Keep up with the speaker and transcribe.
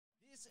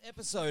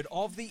Episode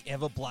of the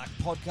Ever Black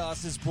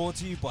podcast is brought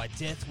to you by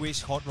Death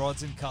Wish Hot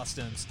Rods and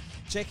Customs.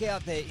 Check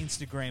out their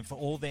Instagram for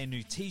all their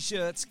new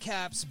t-shirts,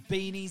 caps,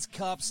 beanies,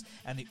 cups,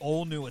 and the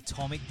all-new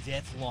Atomic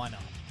Death lineup.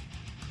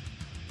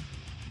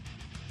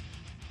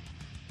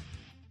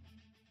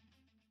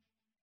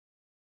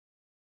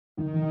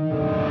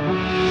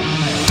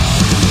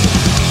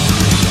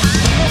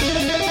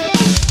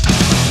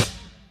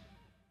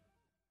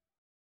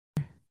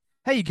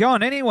 How you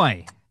going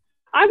anyway?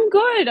 I'm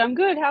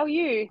good. How are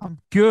you? I'm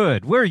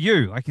good. Where are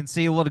you? I can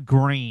see a lot of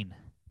green.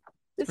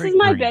 This is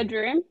my green.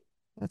 bedroom.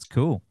 That's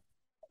cool.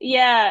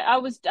 Yeah, I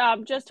was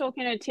just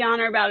talking to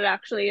Tiana about it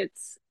actually.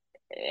 It's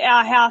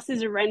our house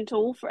is a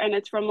rental and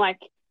it's from like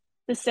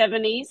the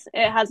 70s.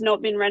 It has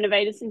not been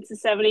renovated since the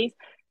 70s.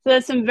 So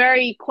there's some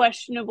very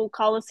questionable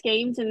color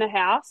schemes in the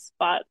house,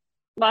 but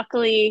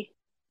luckily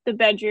the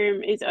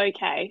bedroom is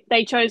okay.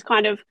 They chose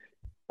I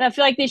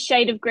feel like this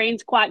shade of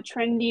green's quite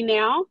trendy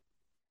now.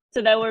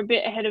 So they were a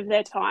bit ahead of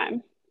their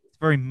time. It's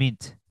very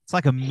mint. It's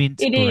like a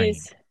mint It green.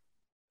 is.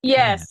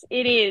 Yes,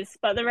 it is.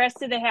 But the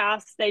rest of the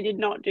house, they did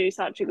not do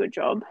such a good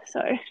job.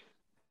 So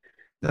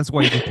That's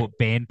why you just put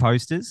band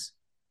posters.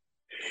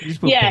 You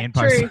just put yeah, band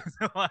true.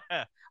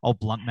 posters. Old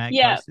Blunt Mag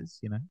Yeah. posters,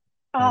 you know.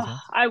 Oh,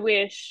 I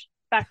wish.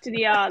 Back to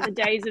the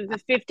days of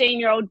the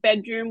 15-year-old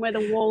bedroom where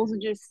the walls are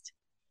just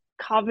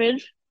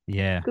covered.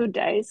 Yeah. Good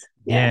days.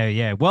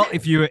 Yeah. Well,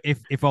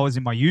 if I was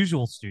in my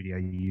usual studio,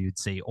 you'd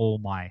see all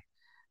my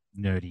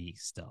nerdy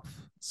stuff.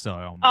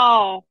 So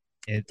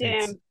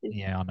damn.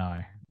 yeah, I know.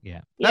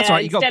 Yeah. That's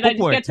right. You got Instead I just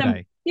bookwork get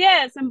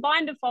today. some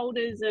binder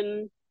folders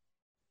and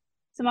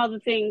some other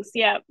things.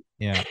 Yeah.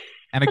 Yeah.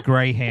 And a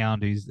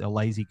greyhound who's a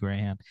lazy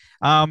greyhound.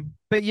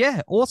 But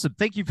yeah, awesome.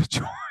 Thank you for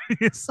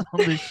joining us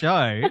on the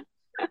show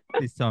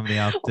this time of the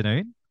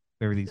afternoon.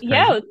 Everything's crazy.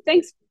 Yeah,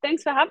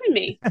 thanks for having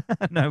me.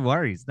 No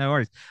worries.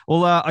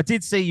 Well, I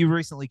did see you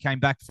recently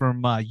came back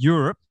from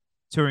Europe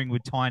touring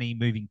with Tiny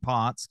Moving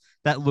Parts.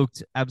 That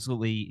looked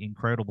absolutely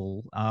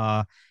incredible.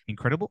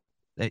 Incredible.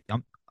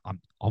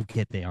 I'll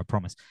get there, I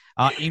promise.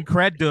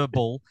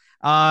 Incredible.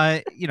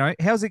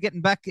 How's it getting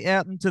back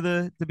out into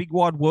the big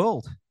wide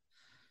world?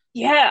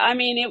 Yeah, I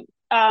mean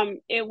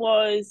it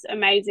was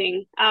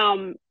amazing.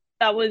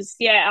 That was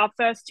our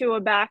first tour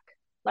back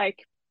like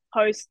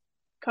post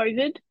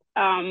COVID.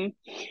 And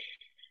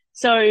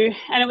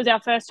it was our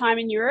first time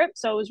in Europe,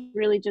 so it was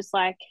really just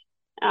like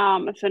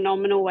a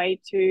phenomenal way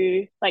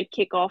to like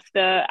kick off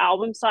the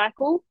album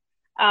cycle.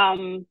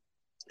 It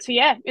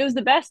was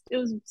the best. It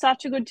was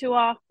such a good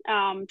tour.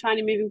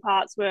 Tiny Moving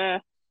Parts were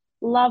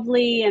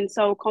lovely and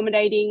so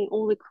accommodating.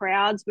 All the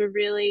crowds were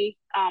really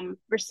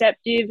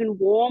receptive and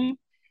warm,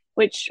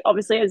 which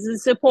obviously as a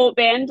support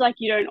band, like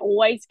you don't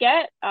always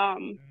get.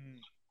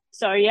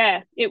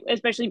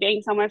 Especially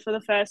being somewhere for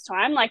the first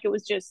time, like it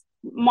was just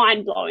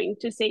mind blowing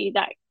to see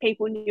that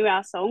people knew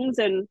our songs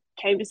and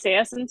came to see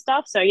us and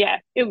stuff. So yeah,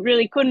 it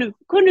really couldn't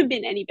have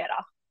been any better.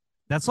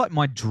 That's like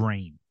my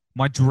dream.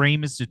 My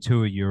dream is to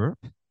tour Europe.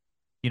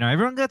 You know,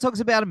 everyone talks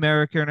about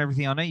America and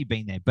everything. I know you've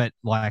been there, but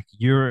like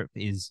Europe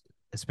is,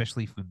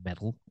 especially for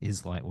metal,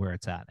 is like where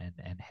it's at and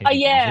heavy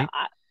music.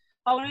 I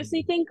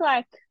honestly think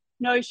like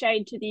no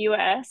shade to the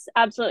US,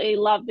 absolutely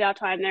loved our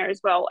time there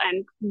as well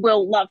and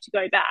will love to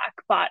go back.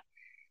 But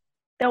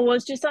there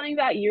was just something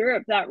about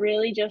Europe that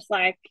really just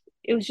like,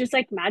 it was just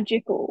like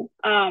magical.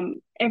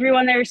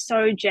 Everyone there is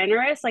so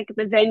generous, like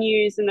the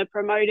venues and the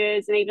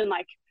promoters, and even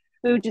like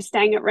we were just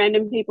staying at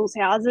random people's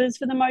houses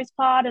for the most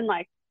part. And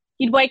like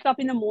you'd wake up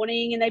in the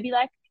morning and they'd be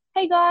like,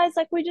 hey guys,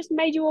 like we just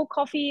made you all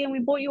coffee and we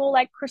bought you all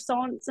like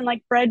croissants and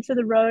like bread for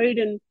the road,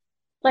 and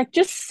like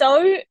just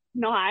so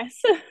nice.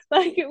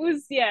 Like it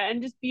was,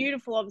 and just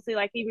beautiful, obviously,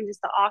 like even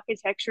just the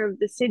architecture of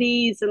the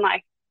cities and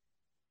like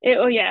it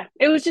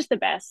was just the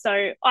best.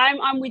 So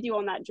I'm with you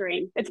on that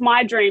dream. It's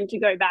my dream to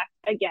go back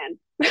again.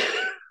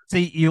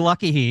 See, you're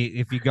lucky here.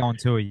 If you go on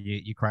tour,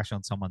 you crash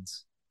on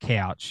someone's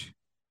couch.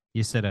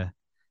 You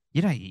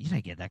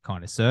don't get that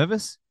kind of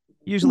service.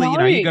 Usually,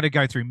 No. You got to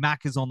go through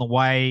Macca's on the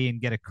way and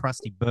get a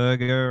crusty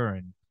burger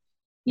and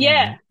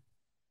yeah,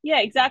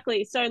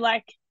 exactly. So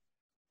like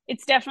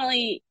it's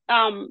definitely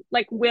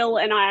like Will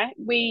and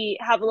we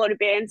have a lot of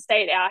bands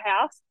stay at our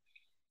house.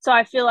 So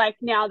I feel like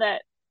now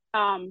that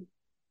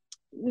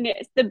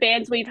the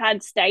bands we've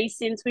had stay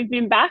since we've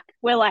been back,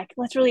 we're like,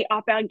 let's really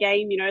up our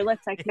game,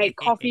 let's like make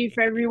coffee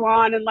for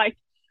everyone, and like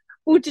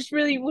we'll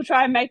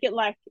try and make it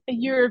like a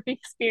Europe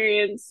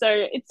experience. So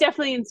it's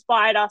definitely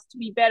inspired us to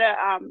be better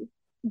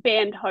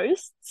band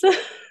hosts.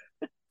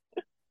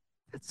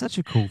 It's such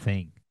a cool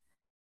thing.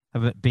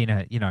 Of being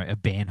a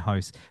band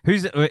host.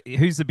 Who's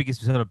the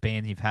biggest sort of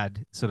band you've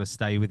had sort of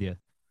stay with you?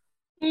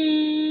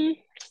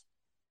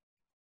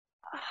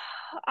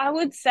 I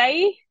would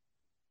say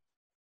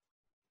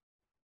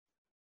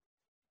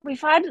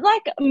we've had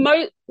like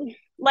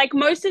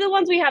most of the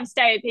ones we have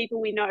stay are people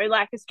we know,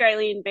 like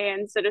Australian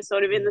bands that are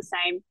sort of in the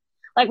same.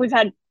 Like we've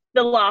had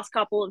the last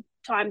couple of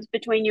times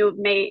between you and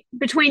me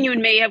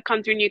have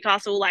come through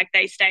Newcastle, like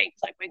they stay,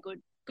 like we're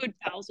good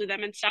pals with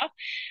them and stuff.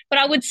 But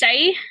I would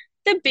say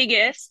the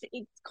biggest,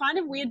 it's kind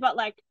of weird, but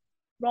like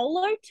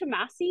Rollo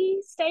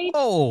Tomasi stayed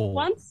Oh,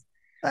 once.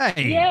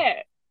 hey. Yeah,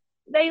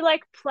 they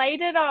like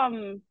played at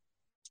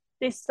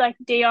this like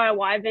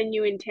DIY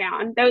venue in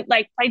town. They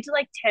like played to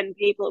like 10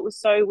 people. It was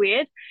so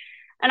weird.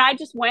 And I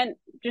just went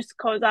just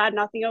because I had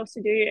nothing else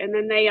to do. And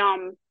then they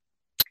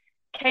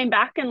came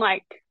back and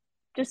like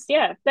just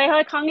yeah, they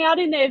like hung out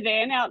in their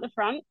van out the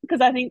front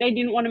because I think they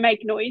didn't want to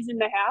make noise in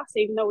the house,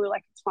 even though we were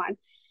like, it's fine.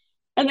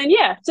 And then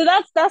yeah, so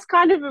that's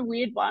kind of a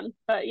weird one.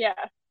 But yeah.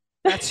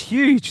 That's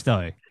huge,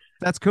 though.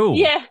 That's cool.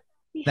 Yeah.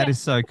 That Yeah. is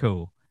so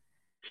cool,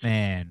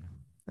 man.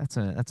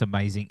 That's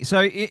amazing.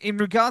 So, in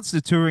regards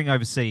to touring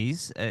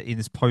overseas in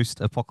this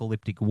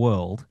post-apocalyptic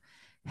world,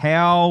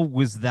 how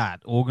was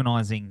that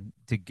organizing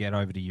to get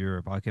over to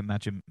Europe? I could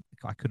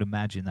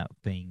imagine that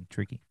being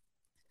tricky.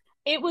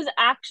 It was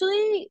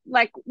actually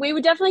like we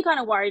were definitely kind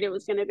of worried it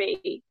was going to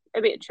be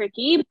a bit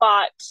tricky,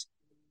 but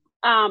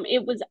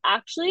it was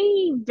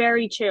actually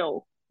very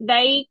chill.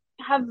 They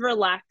have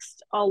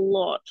relaxed a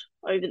lot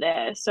over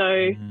there. So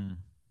Mm.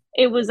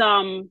 it was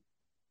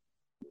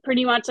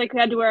pretty much like we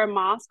had to wear a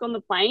mask on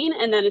the plane,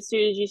 and then as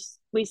soon as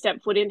we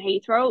stepped foot in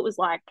Heathrow, it was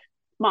like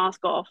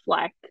mask off,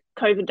 like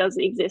COVID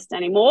doesn't exist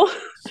anymore.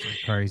 So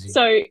crazy.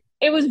 So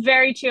it was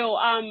very chill.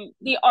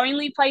 The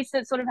only place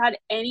that sort of had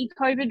any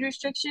COVID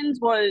restrictions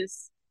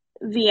was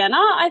Vienna,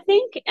 I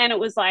think, and it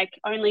was like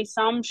only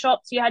some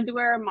shops you had to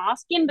wear a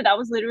mask in, but that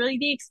was literally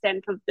the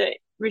extent of the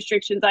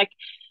restrictions. Like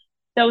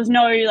there was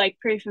no like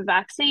proof of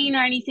vaccine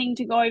or anything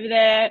to go over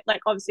there.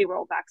 Like obviously we're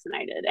all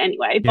vaccinated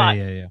anyway, Yeah, but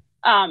yeah, yeah.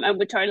 and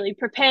we're totally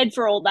prepared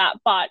for all that,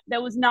 but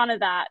there was none of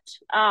that.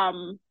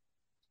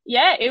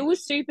 Yeah, it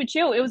was super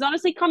chill. It was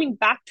honestly coming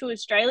back to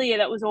Australia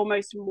that was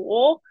almost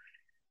more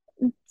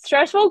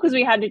stressful because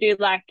we had to do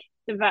like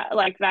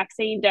like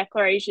vaccine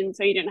declaration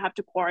so you didn't have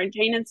to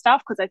quarantine and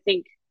stuff because I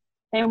think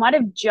they might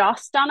have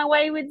just done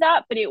away with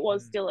that, but it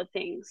was Mm. still a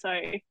thing. So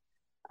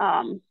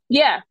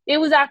yeah, it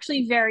was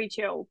actually very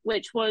chill,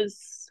 which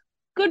was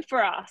good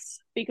for us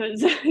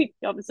because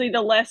obviously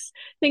the less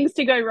things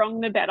to go wrong,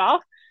 the better.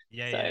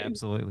 Yeah, So yeah,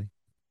 absolutely.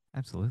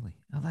 Absolutely.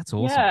 Oh, that's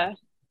awesome. yeah,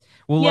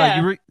 Well,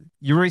 yeah.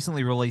 you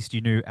recently released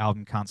your new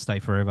album, Can't Stay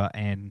Forever,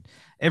 and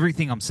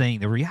everything I'm seeing,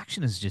 the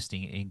reaction is just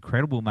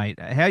incredible, mate.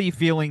 How are you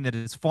feeling that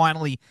it's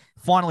finally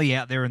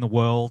out there in the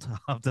world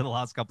after the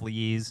last couple of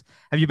years?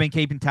 Have you been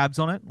keeping tabs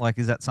on it? Like,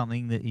 is that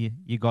something that you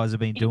guys have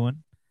been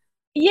doing?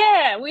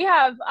 Yeah, we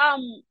have.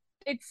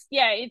 It's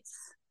yeah, it's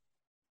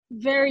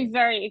very,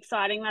 very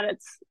exciting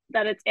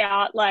that it's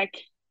out. Like,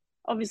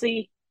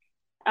 obviously,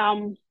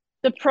 um,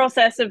 the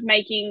process of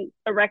making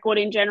a record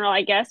in general,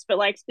 I guess, but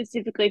like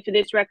specifically for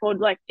this record,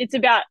 like it's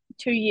about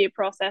 2 year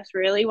process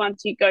really.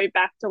 Once you go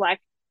back to like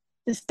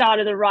the start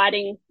of the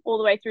writing all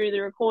the way through the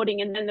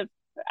recording and then the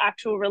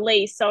actual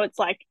release. So it's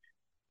like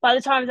by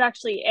the time it's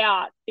actually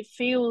out, it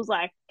feels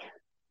like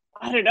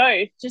I don't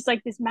know, just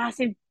like this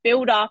massive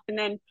build up, and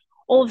then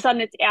all of a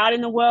sudden it's out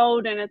in the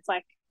world, and it's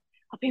like,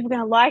 are people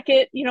going to like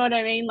it? You know what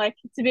I mean? Like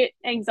it's a bit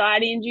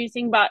anxiety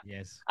inducing, but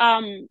Yes.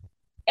 um,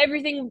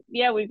 everything,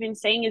 yeah, we've been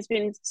seeing has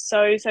been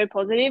so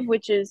positive,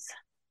 which is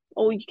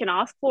all you can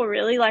ask for,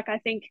 really. Like I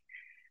think,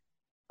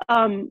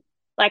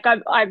 like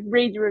I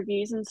read the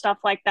reviews and stuff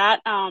like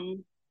that,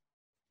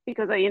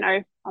 because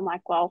I'm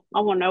like, well,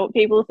 I want to know what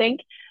people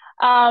think,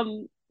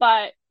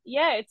 but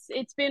yeah,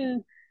 it's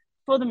been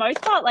for the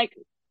most part like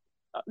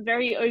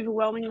very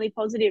overwhelmingly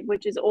positive,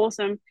 which is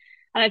awesome.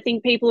 And I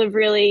think people have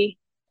really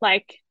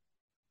like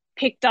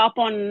picked up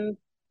on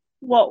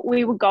what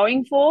we were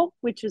going for,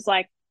 which was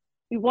like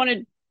we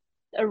wanted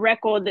a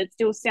record that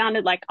still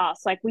sounded like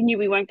us. Like we knew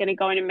we weren't going to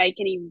go in and make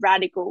any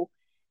radical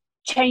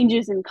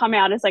changes and come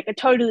out as like a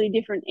totally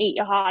different Eat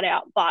Your Heart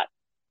Out, but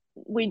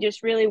we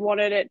just really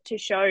wanted it to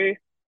show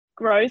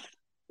growth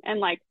and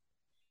like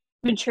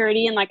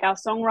maturity and like our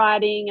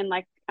songwriting and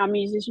like our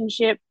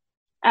musicianship,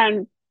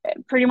 and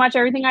pretty much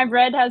everything I've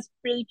read has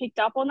really picked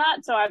up on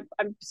that. So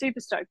I'm super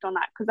stoked on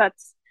that because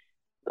that's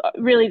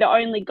really the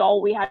only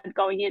goal we had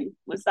going in,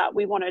 was that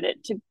we wanted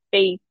it to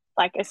be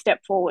like a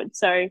step forward.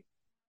 So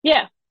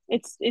yeah,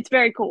 it's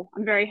very cool.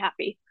 I'm very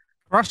happy.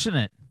 Crushing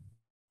it.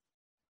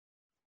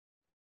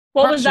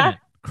 What was Crushing that? it.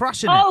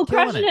 Crushing it. Oh,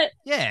 Killing crushing it. it.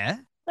 Yeah.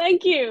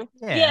 Thank you.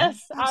 Yeah.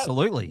 Yes, I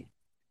Absolutely.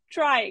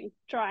 trying.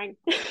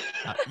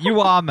 You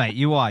are, mate.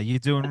 You are. You're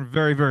doing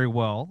very, very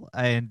well.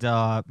 And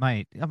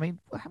mate, I mean,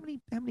 how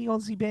many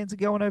Aussie bands are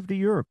going over to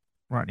Europe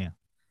right now?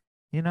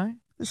 You know,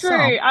 there's True.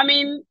 some. I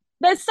mean,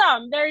 there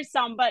is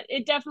some, but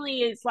it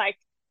definitely is like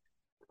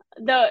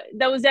there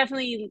was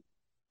definitely,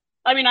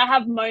 I mean, I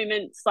have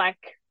moments like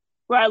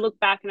where I look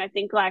back and I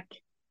think like,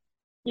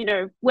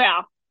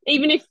 wow,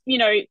 even if,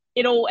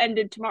 it all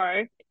ended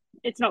tomorrow,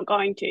 it's not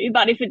going to,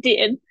 but if it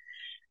did,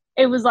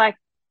 it was like,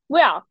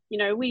 wow,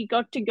 we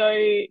got to go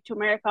to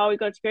America, we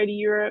got to go to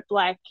Europe,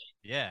 like,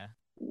 Yeah.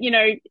 you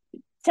know,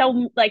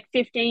 tell like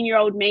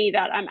 15-year-old me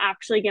that I'm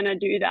actually going to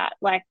do that.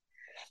 Like,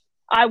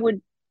 I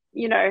would,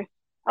 you know,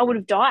 I would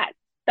have died.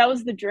 That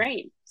was the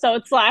dream. So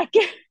it's like,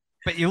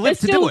 But you live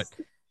it's to do still, it.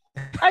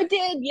 I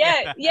did.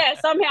 Yeah. Yeah. Yeah.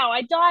 Somehow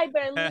I died,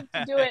 but I lived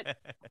to do it.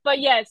 But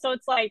yeah, so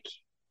it's like,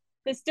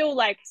 there's still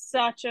like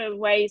such a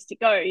ways to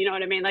go, you know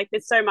what I mean? Like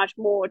there's so much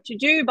more to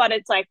do, but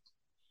it's like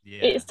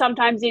Yeah.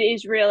 sometimes it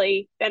is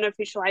really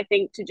beneficial, I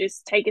think, to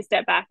just take a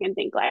step back and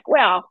think like,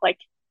 wow, like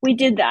we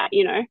did that,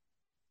 you know?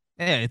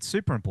 Yeah, it's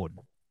super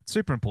important. It's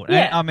super important.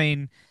 And Yeah. I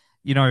mean,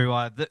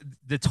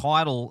 the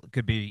title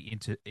could be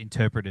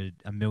interpreted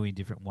a million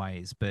different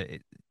ways, but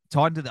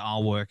tied to the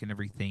artwork and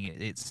everything,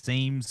 it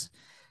seems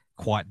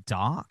quite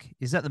dark.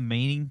 Is that the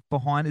meaning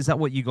behind? Is that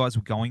what you guys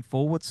were going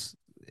for? What's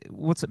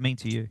it mean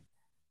to you?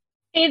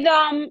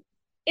 It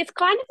it's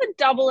kind of a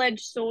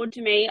double-edged sword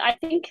to me. I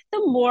think the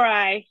more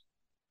I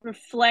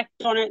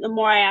reflect on it, the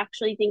more I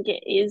actually think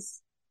it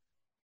is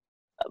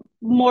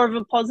more of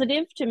a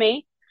positive to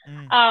me.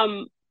 Mm,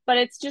 Um, but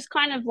it's just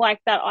kind of like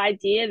that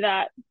idea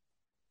that,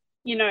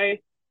 you know,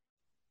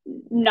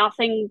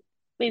 nothing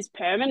is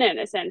permanent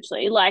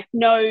essentially. Like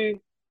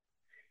nothing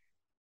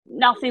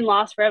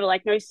lasts forever.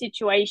 Like no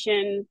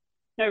situation,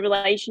 no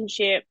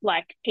relationship,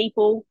 like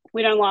people,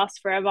 we don't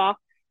last forever.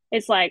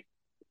 It's like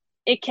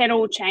it can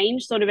all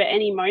change sort of at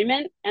any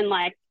moment. And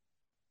like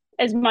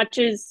as much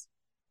as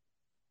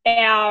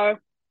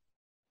our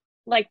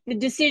like the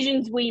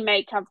decisions we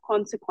make have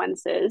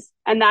consequences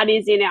and that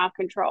is in our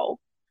control.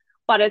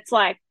 But it's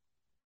like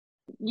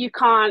you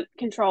can't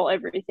control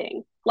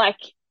everything. Like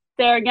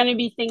there are going to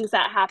be things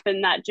that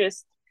happen that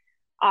just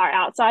are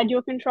outside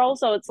your control.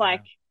 So it's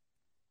like yeah.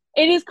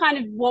 it is kind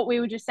of what we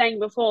were just saying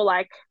before.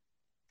 Like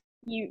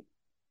you,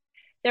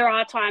 there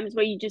are times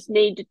where you just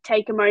need to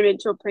take a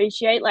moment to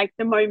appreciate like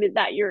the moment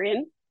that you're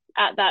in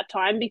at that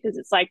time because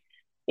it's like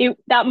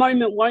that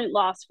moment won't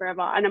last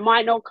forever and it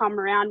might not come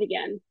around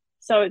again.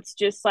 So it's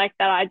just like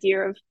that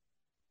idea of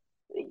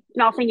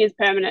nothing is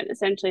permanent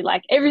essentially.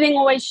 Like everything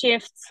always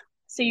shifts.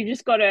 So you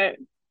just got to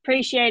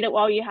appreciate it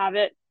while you have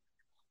it.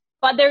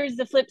 But there is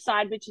the flip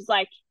side, which is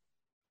like,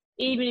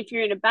 even if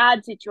you're in a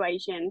bad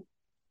situation,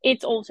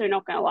 it's also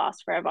not going to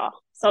last forever.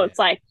 So Yeah. it's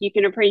like you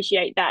can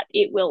appreciate that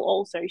it will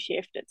also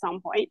shift at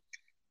some point.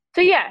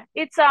 So yeah,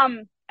 it's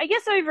I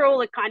guess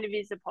overall it kind of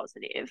is a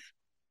positive,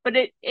 but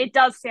it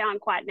does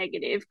sound quite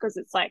negative because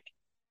it's like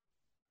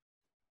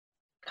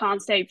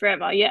can't stay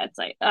forever. Yeah, it's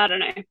like I don't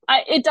know.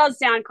 It does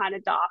sound kind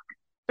of dark,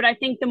 but I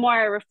think the more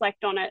I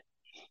reflect on it,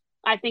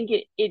 I think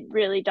it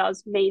really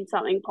does mean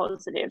something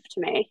positive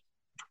to me.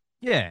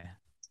 Yeah.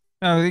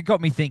 No, it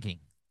got me thinking.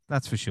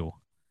 That's for sure.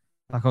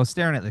 Like I was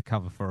staring at the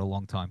cover for a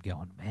long time,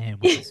 going, "Man,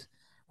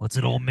 what's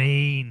it all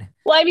mean?"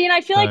 Well, I mean,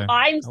 I feel So like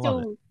I'm I love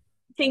it. still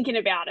thinking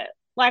about it.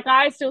 Like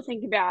I still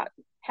think about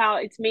how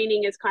its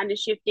meaning is kind of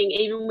shifting,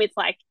 even with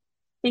like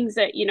things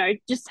that, you know,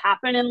 just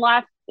happen in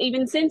life,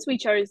 even since we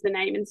chose the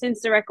name and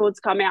since the records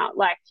come out,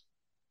 like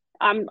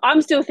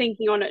I'm still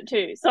thinking on it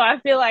too. So I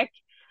feel like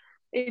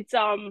it's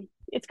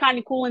kind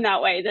of cool in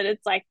that way that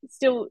it's like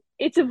still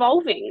it's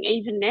evolving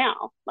even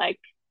now. Like,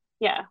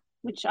 yeah,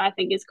 which I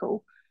think is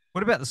cool.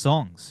 What about the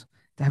songs?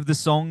 Have the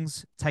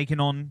songs taken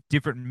on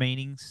different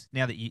meanings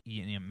now that you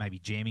know, maybe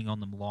jamming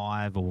on them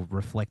live or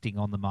reflecting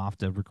on them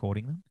after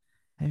recording them?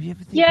 Have you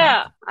ever think Yeah,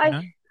 back? You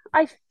know?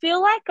 I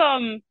feel like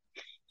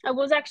I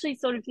was actually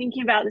sort of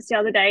thinking about this the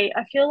other day.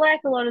 I feel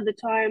like a lot of the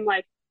time,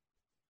 like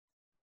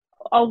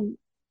I'll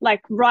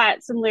like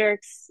write some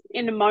lyrics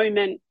in a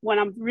moment when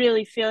I'm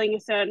really feeling a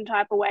certain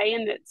type of way,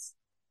 and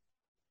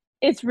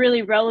it's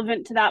really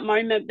relevant to that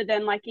moment. But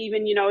then, like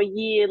even you know, a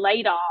year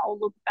later, I'll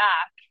look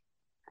back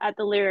at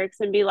the lyrics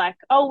and be like,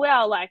 oh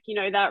wow, like you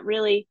know that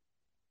really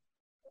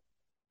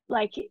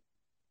like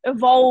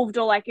evolved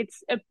or like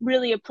it's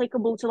really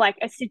applicable to like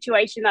a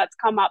situation that's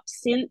come up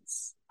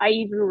since I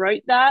even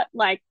wrote that.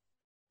 Like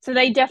so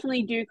they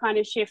definitely do kind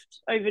of shift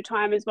over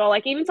time as well.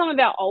 Like even some of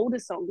our older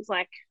songs,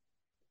 like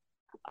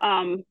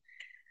um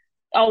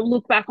I'll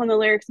look back on the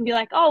lyrics and be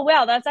like, oh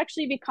wow, that's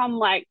actually become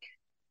like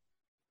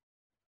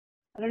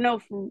I don't know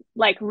if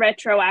like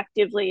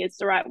retroactively is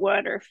the right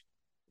word or if,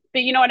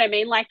 but you know what I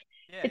mean? Like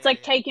Yeah, it's yeah, like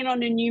yeah. taking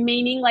on a new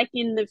meaning like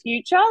in the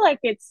future. Like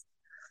it's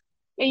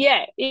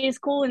yeah, it is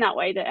cool in that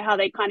way that how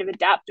they kind of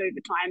adapt over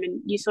time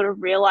and you sort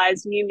of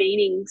realize new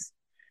meanings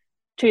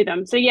to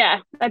them. So yeah,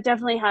 that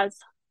definitely has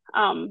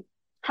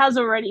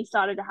already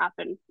started to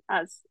happen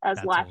as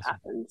That's life awesome.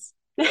 happens.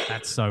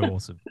 That's so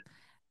awesome.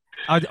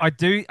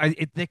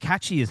 They're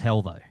catchy as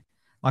hell though.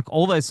 Like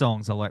all those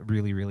songs are like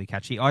really, really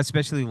catchy. I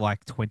especially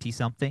like 20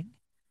 something.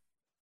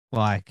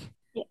 Like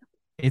Yeah.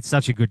 it's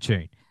such a good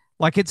tune.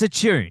 Like it's a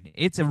tune.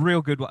 It's a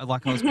real good one.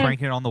 Like I was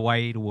cranking it on the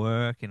way to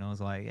work and I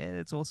was like, yeah,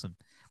 it's awesome.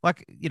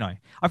 Like,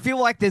 I feel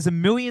like there's a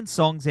million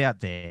songs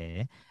out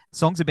there,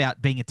 songs about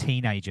being a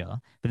teenager,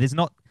 but there's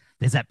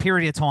that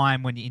period of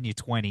time when you're in your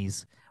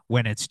 20s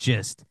when it's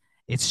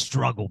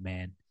struggle,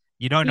 man.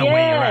 You don't know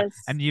where you're at.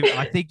 Yes. And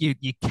I think you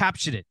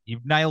captured it.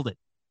 You've nailed it.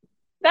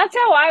 That's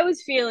how I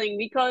was feeling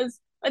because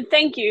and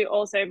thank you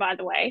also by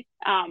the way.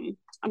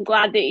 I'm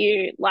glad that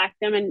you like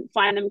them and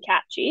find them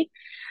catchy.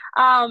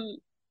 Um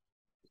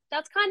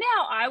that's kind of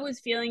how I was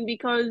feeling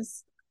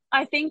because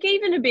I think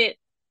even a bit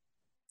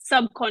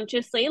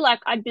subconsciously like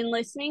I'd been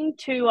listening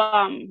to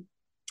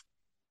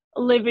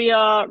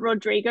Olivia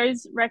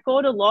Rodrigo's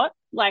record a lot.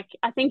 Like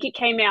I think it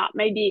came out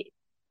maybe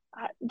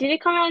did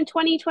it come out in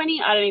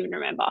 2020? I don't even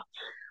remember.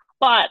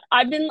 But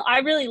I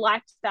really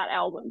liked that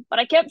album. But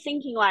I kept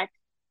thinking like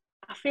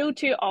I feel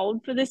too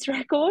old for this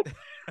record.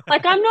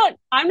 Like I'm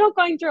not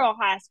going through a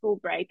high school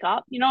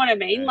breakup. You know what I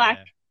mean? Yeah, Like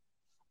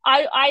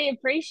yeah. I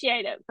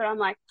appreciate it, but I'm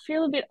like, I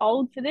feel a bit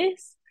old for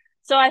this.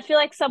 So I feel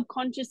like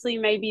subconsciously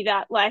maybe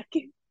that like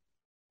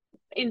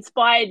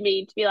inspired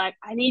me to be like,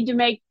 I need to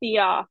make the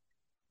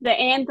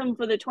anthem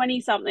for the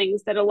 20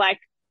 somethings that are like,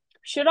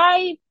 should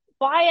I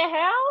buy a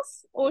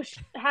house or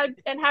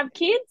have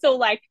kids, or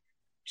like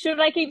should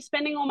I keep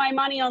spending all my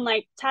money on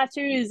like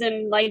tattoos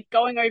and like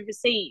going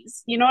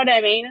overseas? You know what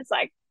I mean? It's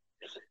like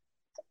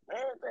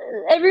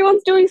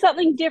everyone's doing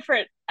something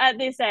different at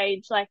this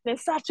age. Like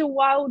there's such a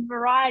wild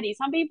variety.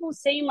 Some people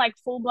seem like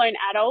full blown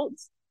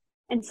adults,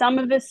 and some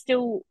of us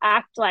still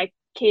act like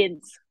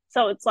kids.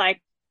 So it's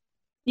like,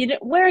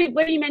 where are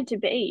you meant to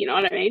be? You know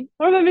what I mean?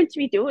 What am I meant to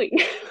be doing?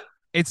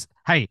 It's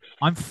hey,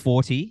 I'm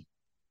 40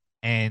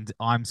 and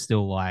I'm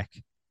still like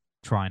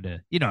trying to,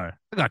 I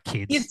got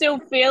You kids. still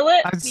feel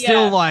it? I'm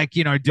still Yeah. like,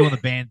 doing the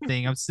band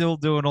thing. I'm still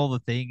doing all the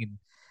thing, and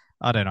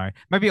I don't know.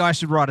 Maybe I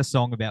should write a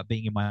song about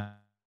being in my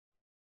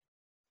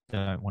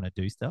don't want to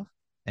do stuff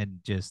and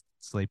just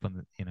sleep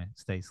on the,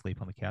 stay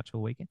asleep on the couch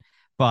all weekend.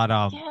 But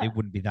Yeah. it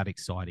wouldn't be that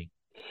exciting.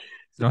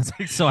 It's not as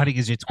exciting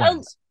as your Um,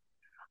 20s.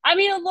 I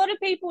mean, a lot of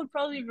people would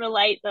probably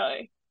relate though.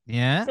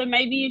 Yeah. So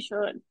maybe you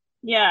should.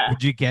 Yeah.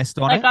 Would you guessed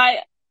on Like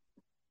it?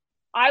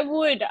 I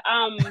would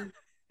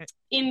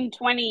in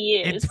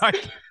 20 It's years.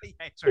 okay.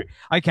 Yeah, true.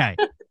 Okay.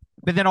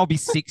 But then I'll be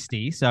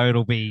 60, so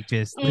it'll be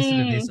just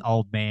listen to this Mm,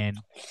 old man.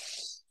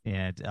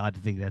 Yeah, I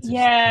think that's just.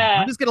 I'm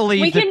yeah. just gonna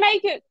leave We the. can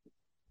make it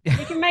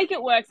we can make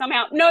it work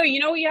somehow. No, you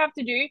know what you have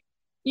to do?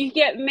 You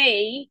get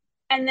me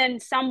and then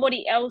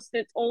somebody else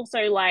that's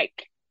also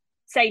like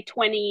say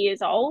 20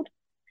 years old.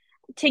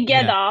 Yeah,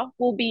 Together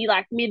will be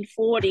like mid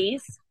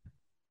 40s,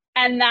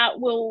 and that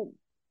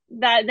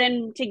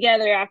then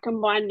together our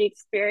combined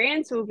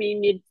experience will be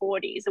mid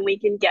 40s and we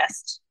can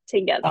guest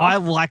together. I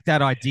like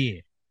that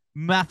idea.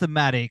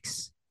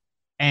 Mathematics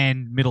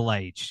and middle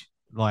age,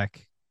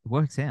 like it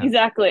works out.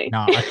 Exactly.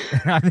 No,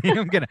 I think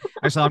I'm gonna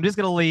actually. I'm just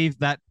gonna leave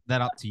that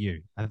up to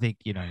you. I think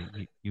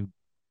you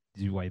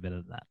do way better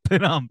than that.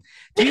 But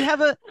do you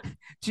have a?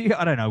 Do you?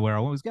 I don't know where I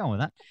was going with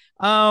that.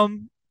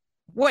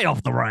 Way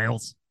off the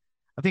rails.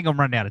 I think I'm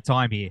running out of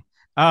time here.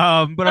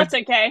 But That's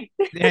okay.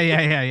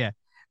 yeah.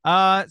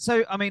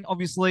 So I mean,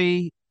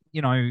 obviously,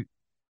 you know,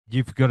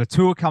 you've got a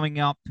tour coming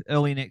up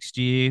early next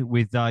year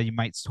with your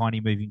mates Tiny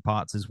Moving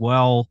Parts as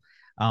well.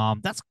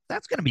 That's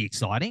going to be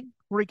exciting.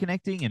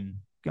 Reconnecting and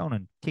going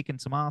and kicking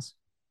some ass.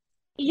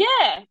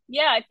 Yeah.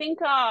 I think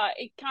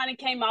it kind of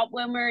came up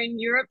when we were in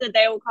Europe that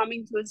they were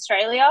coming to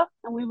Australia,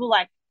 and we were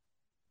like,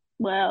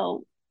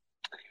 well,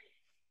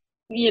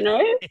 you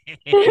know.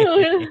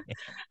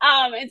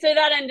 And so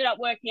that ended up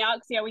working out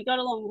because yeah, we got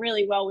along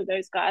really well with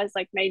those guys,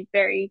 like made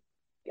very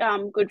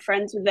good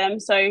friends with them.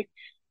 So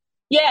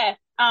yeah.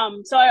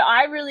 So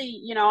I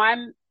really,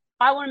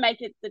 I want to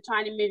make it the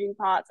Tiny Moving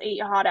Parts Eat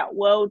Your Heart Out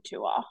World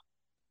Tour.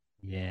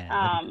 Yeah,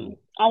 that'd be cool.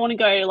 I want to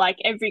go like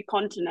every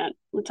continent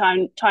with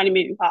Tiny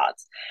Moving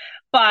Parts.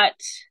 But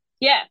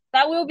yeah,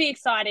 that will be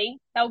exciting.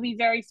 That will be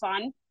very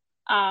fun.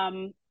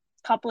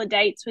 Couple of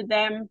dates with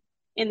them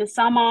in the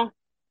summer.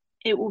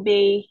 It will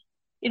be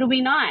it'll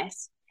be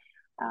nice.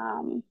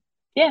 Um,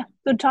 yeah,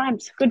 good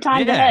times. Good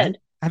times Yeah. ahead.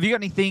 Have you got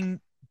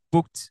anything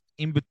booked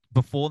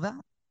before that?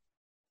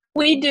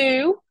 We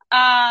do.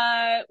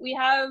 We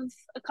have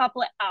a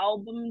couple of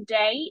album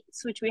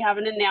dates, which we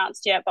haven't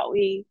announced yet, but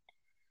we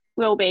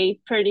will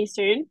be pretty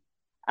soon.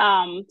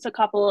 It's a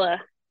couple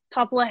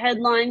of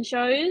headline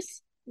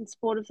shows in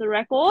support of the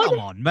record. Come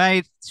on,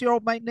 mate. It's your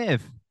old mate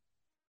Nev.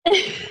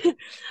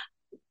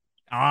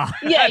 Ah,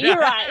 Yeah, you're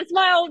right. It's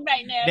my old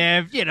mate Nev.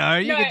 Nev. You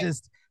No, could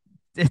just.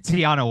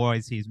 Tiana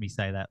always hears me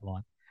say that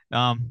line.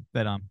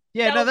 But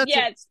yeah, no, that's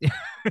yeah,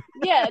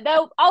 it.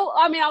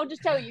 I'll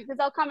just tell you because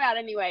they'll come out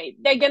anyway.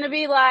 They're gonna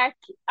be like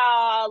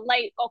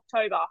late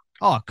October.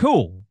 Oh,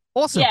 cool,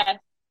 awesome. Yeah,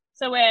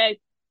 so we're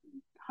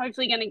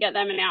hopefully gonna get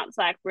them announced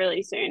like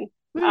really soon.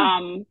 Woo.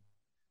 Um,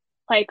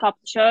 play a couple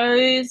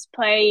shows,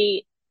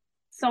 play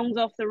songs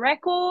off the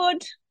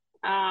record.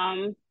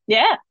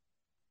 Yeah,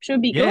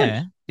 should be good.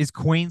 Yeah, is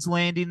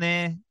Queensland in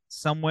there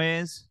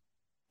somewheres?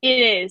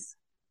 It is.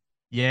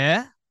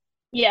 Yeah,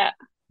 Yeah.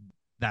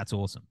 that's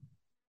awesome.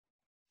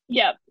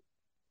 Yep.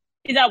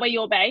 Is that where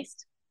you're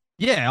based?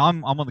 Yeah,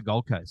 I'm on the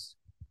Gold Coast.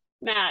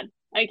 Mad.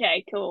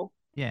 Okay, cool.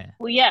 Yeah,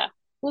 Well, yeah,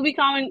 we'll be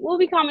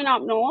coming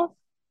up north.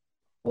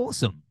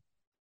 awesome.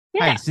 Hey,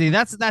 Yeah, see,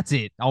 that's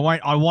it. I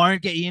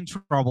won't get you in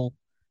trouble.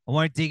 I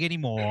won't dig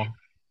anymore.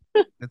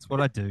 That's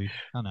what I do.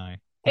 I know.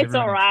 Get it's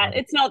all everyone in right. trouble.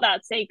 It's not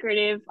that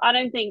secretive. I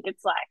don't think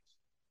it's like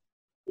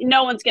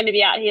no one's going to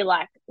be out here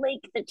like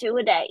leak the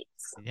tour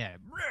dates. Yeah,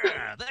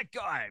 that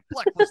guy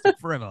blacklisted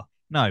forever.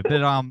 No,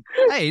 but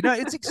hey, no,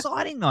 it's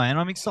exciting though, and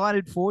I'm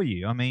excited for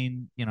you. I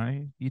mean,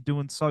 you're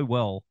doing so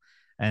well,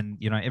 and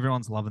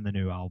everyone's loving the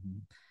new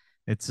album.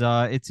 It's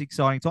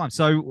exciting time.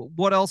 So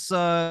what else?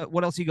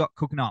 What else you got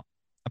cooking up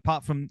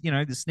apart from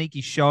the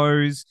sneaky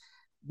shows?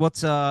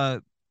 what's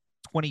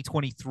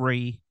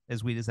 2023,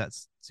 as weird as that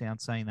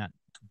sounds, saying that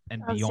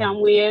and Does sound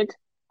beyond? weird.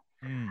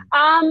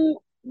 Mm.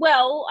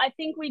 Well, I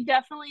think we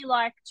definitely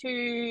like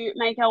to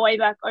make our way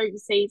back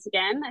overseas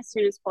again as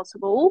soon as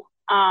possible.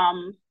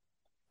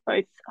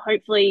 Both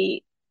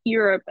hopefully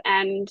Europe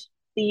and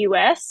the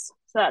US.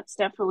 So that's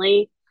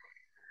definitely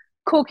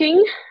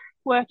cooking,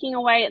 working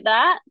away at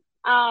that.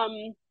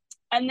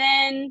 And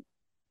then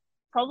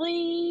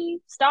probably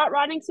start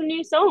writing some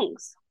new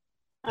songs.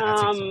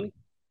 That's exciting.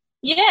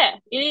 Yeah,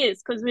 it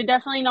is because we're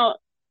definitely not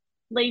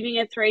leaving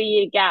a 3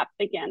 year gap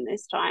again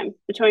this time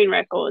between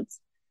records.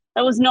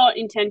 That was not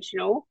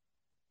intentional,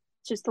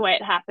 just the way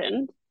it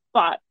happened,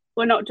 but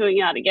we're not doing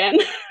that again.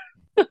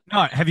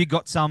 No, have you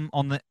got some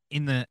on the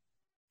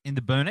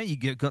burner?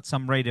 Got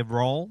some ready to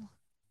roll?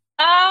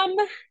 um,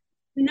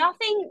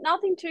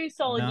 nothing too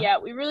solid No.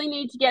 yet. We really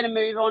need to get a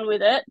move on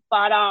with it,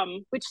 but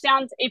which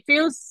sounds it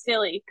feels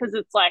silly because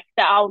it's like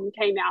the album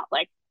came out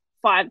like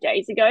 5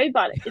 days ago,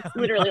 but it's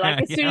literally like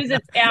No, as soon yeah. as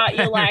it's out,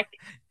 you're like,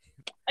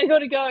 I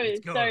gotta go. Let's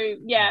go. So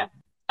Yeah.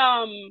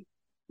 yeah, um,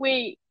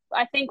 we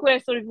I think we're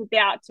sort of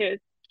about to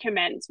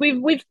commence.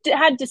 We've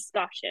had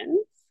discussions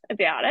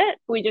about it.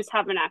 We just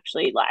haven't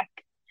actually like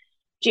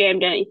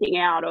jammed anything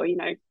out or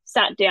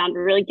sat down to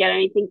really get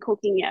anything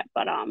cooking yet.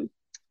 But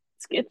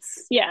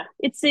it's yeah,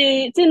 it's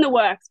in the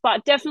works.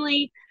 But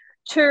definitely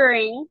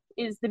touring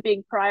is the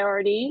big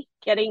priority.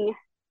 Getting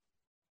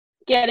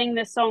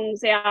the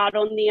songs out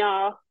on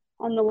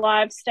the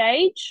live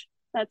stage.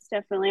 That's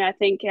definitely I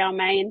think our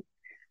main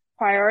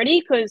priority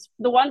because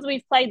the ones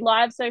we've played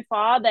live so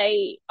far,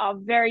 they are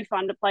very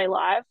fun to play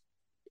live.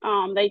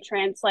 They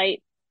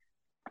translate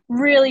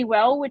really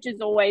well, which is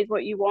always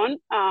what you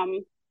want.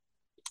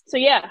 So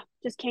yeah,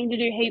 just keen to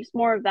do heaps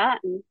more of that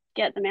and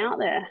get them out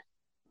there.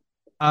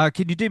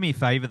 Can you do me a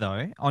favor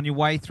though? On your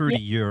way through Yeah.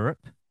 to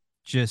Europe,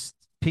 just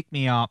pick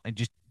me up and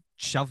just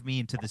shove me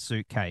into the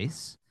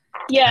suitcase,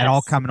 and I'll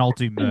Yes. come and I'll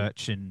do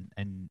merch and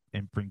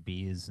bring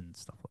beers and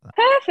stuff like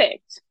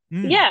Perfect. that.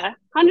 Mm. Yeah,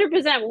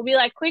 100%. We'll be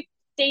like quick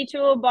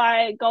detour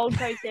by Gold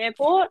Coast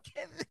Airport,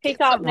 pick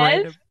Get up some Nev,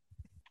 random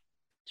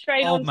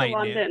straight on old to mate Nev.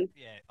 London.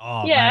 Yeah.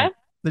 Oh Yeah. mate,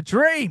 the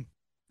dream.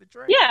 The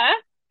dream. Yeah,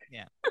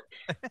 Yeah.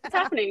 it's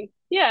happening.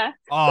 Yeah.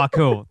 Oh,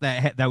 cool.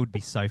 That would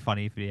be so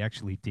funny if he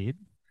actually did.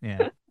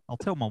 Yeah, I'll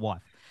tell my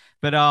wife.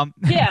 But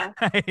Yeah.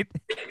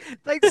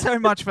 thanks so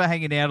much for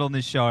hanging out on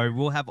the show.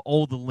 We'll have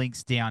all the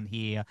links down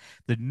here.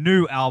 The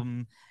new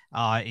album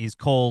is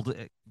called. Oh,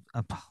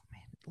 man,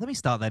 let me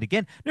start that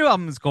again. New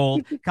album is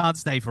called "Can't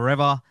Stay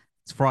Forever."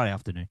 It's Friday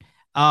afternoon.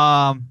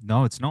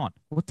 No, it's not.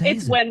 What day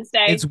It's is it?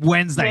 Wednesday. It's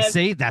Wednesday. Nev.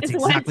 See, that's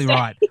It's exactly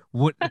Wednesday. right.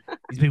 What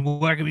he's been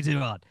working me too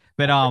hard.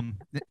 But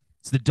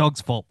it's the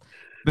dog's fault.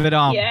 But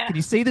Yeah. can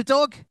you see the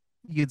dog?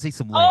 You can see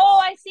some Oh,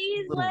 legs, I see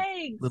his little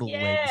legs. little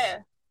legs. Yeah.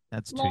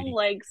 That's Long Tootie,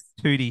 legs.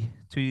 Tootie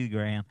the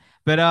ground.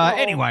 But Oh,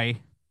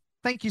 anyway,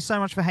 thank you so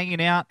much for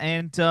hanging out,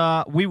 and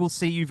we will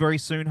see you very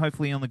soon,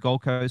 hopefully on the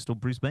Gold Coast or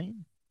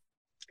Brisbane.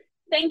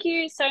 thank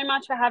you so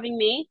much for having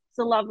me. It's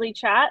a lovely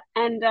chat.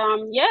 And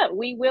yeah,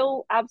 we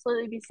will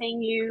absolutely be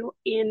seeing you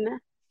in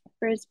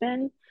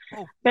Brisbane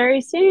Oh,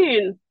 very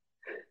soon.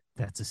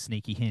 that's a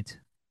sneaky hint.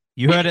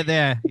 You heard it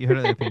there. You heard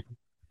it there, people.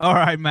 All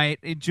right, mate.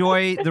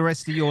 Enjoy the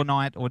rest of your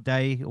night or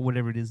day or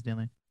whatever it is down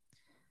there.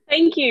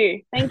 Thank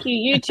you. Thank you.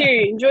 You too.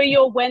 Enjoy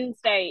your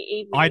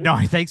Wednesday I evening.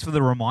 know. Thanks for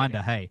the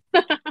reminder. Hey,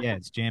 yeah,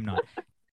 it's jam night.